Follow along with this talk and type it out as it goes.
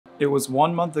It was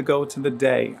 1 month ago to the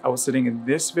day I was sitting in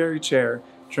this very chair,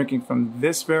 drinking from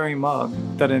this very mug,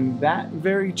 that in that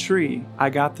very tree,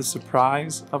 I got the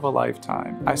surprise of a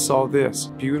lifetime. I saw this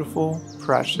beautiful,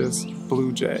 precious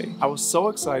blue jay. I was so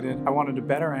excited, I wanted a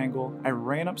better angle. I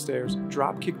ran upstairs,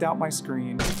 drop kicked out my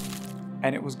screen,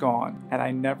 and it was gone. And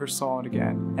I never saw it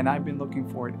again. And I've been looking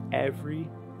for it every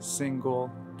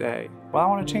single day. Well, I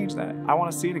want to change that. I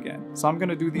want to see it again. So I'm going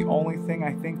to do the only thing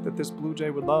I think that this blue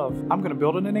jay would love. I'm going to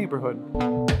build in a neighborhood.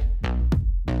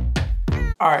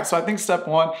 All right, so I think step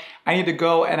one, I need to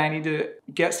go and I need to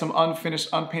get some unfinished,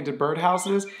 unpainted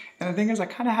birdhouses. And the thing is, I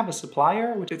kind of have a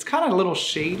supplier, which it's kind of a little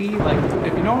shady. Like,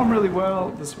 if you know him really well,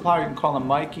 the supplier, you can call him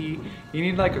Mikey. You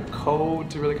need like a code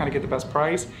to really kind of get the best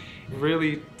price.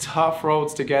 Really tough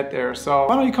roads to get there. So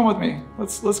why don't you come with me?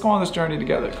 Let's go on this journey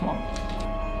together. Come on.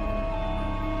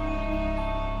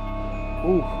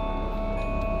 Ooh.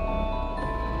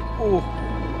 Ooh.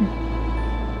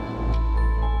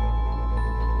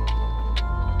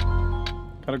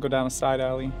 Gotta go down a side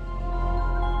alley.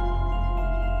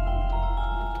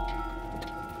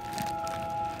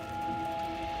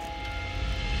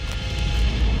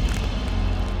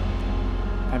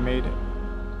 I made it.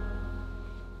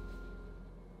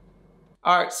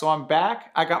 All right, so I'm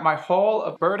back. I got my haul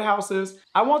of birdhouses.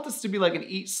 I want this to be like an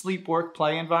eat, sleep, work,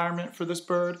 play environment for this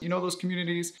bird. You know those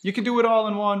communities? You can do it all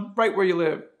in one, right where you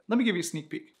live. Let me give you a sneak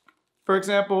peek. For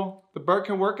example, the bird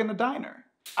can work in the diner.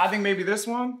 I think maybe this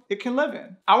one, it can live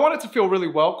in. I want it to feel really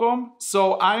welcome,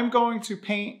 so I'm going to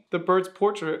paint the bird's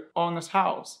portrait on this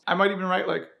house. I might even write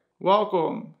like,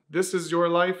 welcome, this is your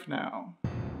life now.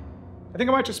 I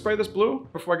think I might just spray this blue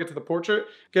before I get to the portrait,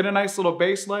 get a nice little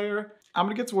base layer. I'm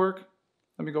gonna get to work.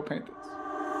 Let me go paint this.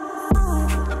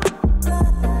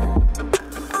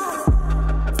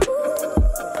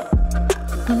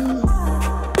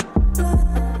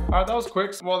 All right, that was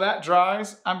quick. While that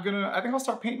dries, I think I'll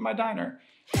start painting my diner.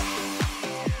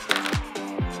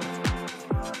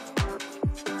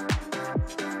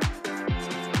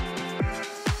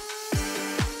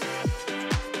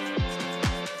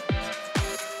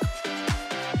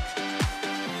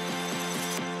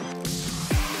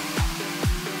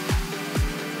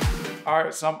 All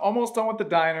right, so I'm almost done with the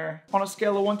diner. On a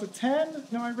scale of 1 to 10,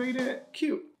 you know, I rate it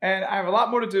cute. And I have a lot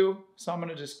more to do, so I'm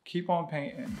gonna just keep on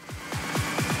painting.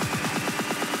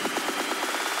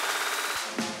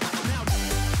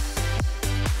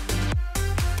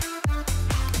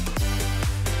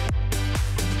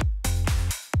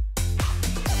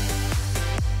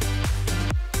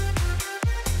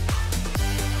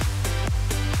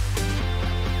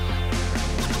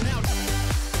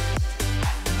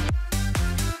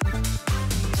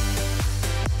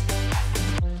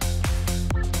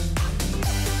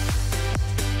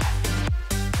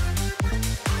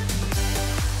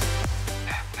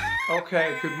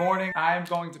 Okay, good morning. I am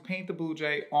going to paint the blue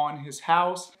jay on his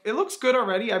house. It looks good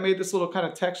already. I made this little kind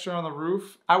of texture on the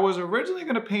roof. I was originally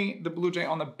gonna paint the blue jay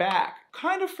on the back,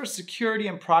 kind of for security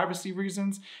and privacy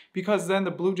reasons, because then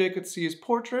the blue jay could see his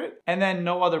portrait and then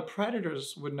no other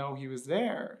predators would know he was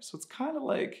there. So it's kind of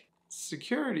like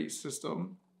security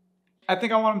system. I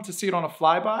think I want him to see it on a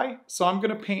flyby, so I'm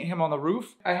gonna paint him on the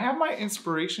roof. I have my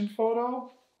inspiration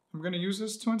photo. I'm gonna use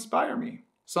this to inspire me.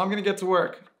 So I'm gonna get to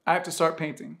work. I have to start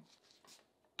painting.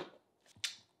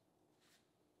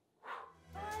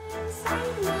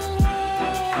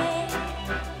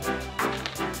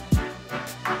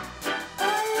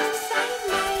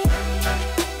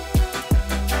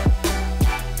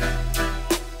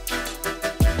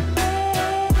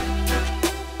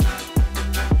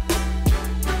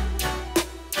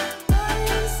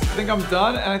 I think I'm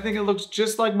done, and I think it looks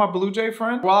just like my blue jay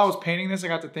friend. While I was painting this, I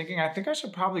got to thinking, I think I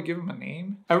should probably give him a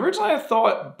name. Originally, I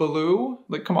thought Blue.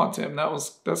 Like, come on, Tim,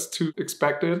 that's too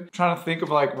expected. I'm trying to think of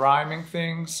like rhyming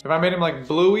things. If I made him like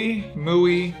Bluey,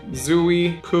 Mooey,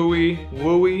 Zooey, Pooey,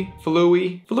 Wooey,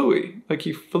 Flooey, Flooey. Like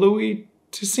he flewy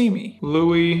to see me.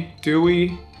 Louie,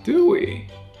 Dewey, Dewey.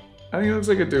 I think he looks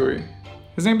like a Dewey.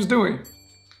 His name's Dewey.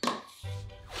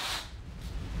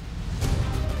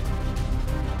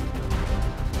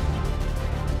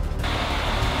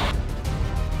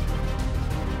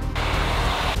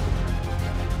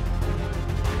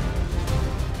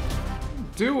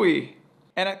 Dewey.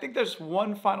 And I think there's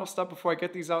one final step before I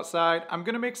get these outside. I'm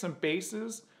gonna make some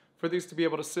bases for these to be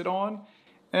able to sit on.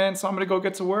 And so I'm gonna go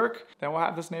get to work. Then we'll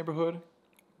have this neighborhood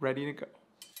ready to go.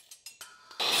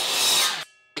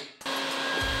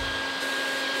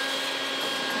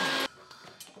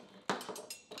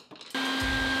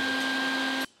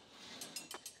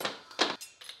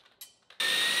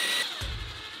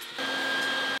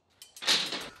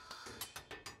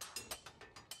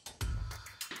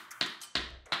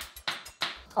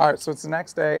 All right, so it's the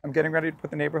next day. I'm getting ready to put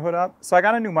the neighborhood up. So I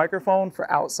got a new microphone for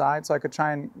outside so I could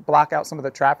try and block out some of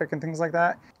the traffic and things like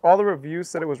that. All the reviews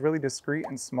said it was really discreet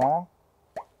and small.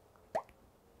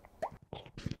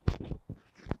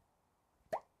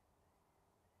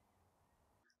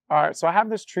 All right, so I have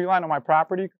this tree line on my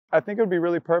property. I think it would be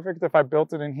really perfect if I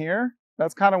built it in here.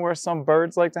 That's kind of where some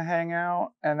birds like to hang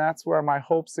out, and that's where my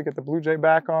hopes to get the blue jay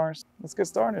back are. Let's get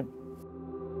started.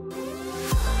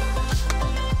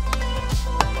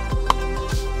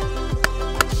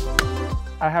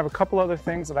 I have a couple other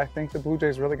things that I think the blue jay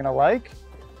is really gonna like,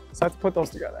 so I have to put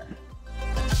those together.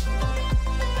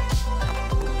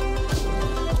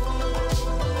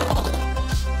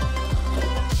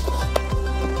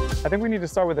 I think we need to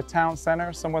start with the town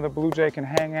center, somewhere the blue jay can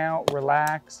hang out,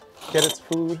 relax, get its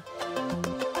food.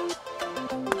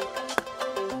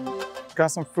 Got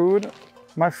some food.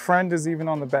 My friend is even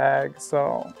on the bag,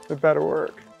 so it better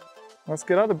work. Let's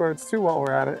get other birds too while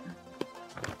we're at it.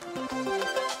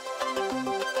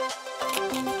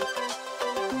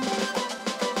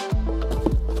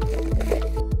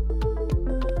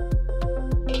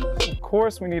 Of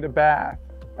course we need a bath.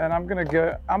 And I'm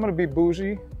gonna be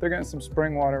bougie. They're getting some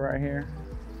spring water right here.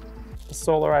 A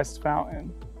solarized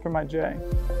fountain for my jay.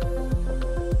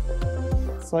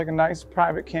 It's like a nice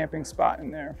private camping spot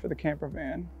in there for the camper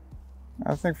van.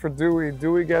 I think for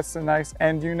Dewey gets a nice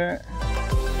end unit.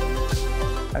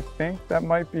 I think that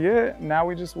might be it. Now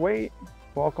we just wait.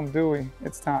 Welcome Dewey,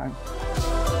 it's time.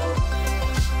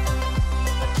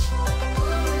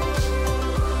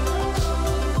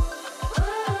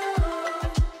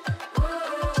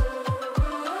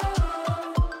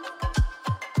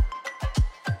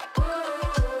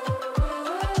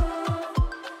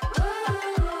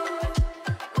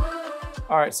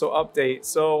 All right, so update.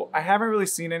 So I haven't really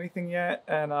seen anything yet,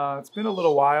 and it's been a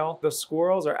little while. The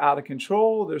squirrels are out of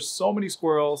control. There's so many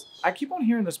squirrels. I keep on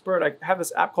hearing this bird. I have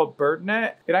this app called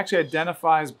BirdNet. It actually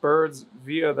identifies birds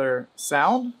via their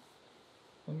sound.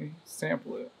 Let me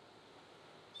sample it.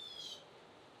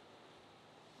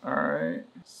 All right,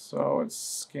 so it's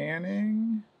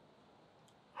scanning.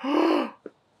 Oh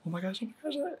my gosh,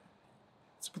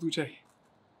 it's a blue jay.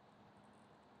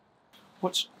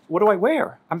 What do I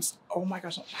wear? Oh my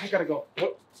gosh, I gotta go.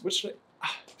 What should I?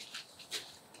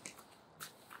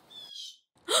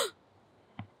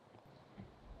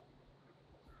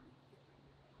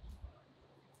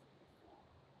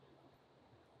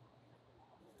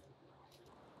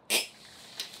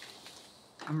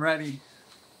 I'm ready.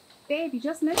 Babe, you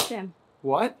just missed him.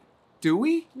 What?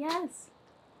 Dewey? Yes.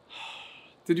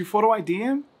 Did you photo ID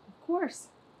him? Of course.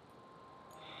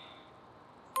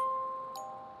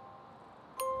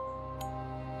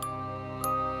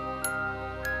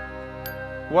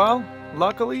 Well,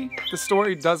 luckily, the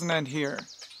story doesn't end here.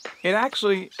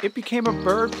 It became a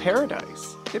bird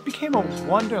paradise. It became a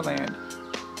wonderland.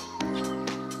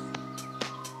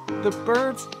 The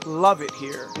birds love it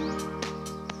here.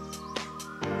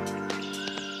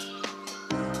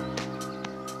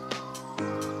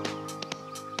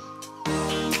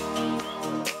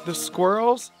 The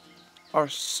squirrels are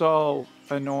so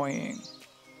annoying.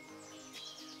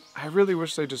 I really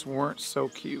wish they just weren't so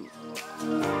cute.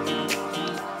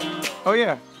 Oh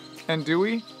yeah, and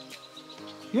Dewey?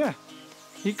 Yeah,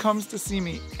 he comes to see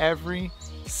me every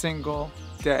single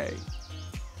day.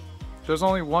 There's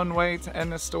only one way to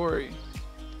end this story,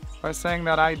 by saying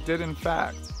that I did in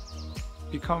fact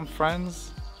become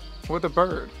friends with a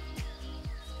bird.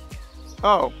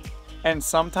 Oh, and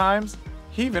sometimes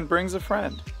he even brings a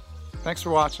friend. Thanks for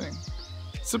watching.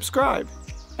 Subscribe,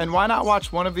 and why not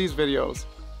watch one of these videos?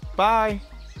 Bye.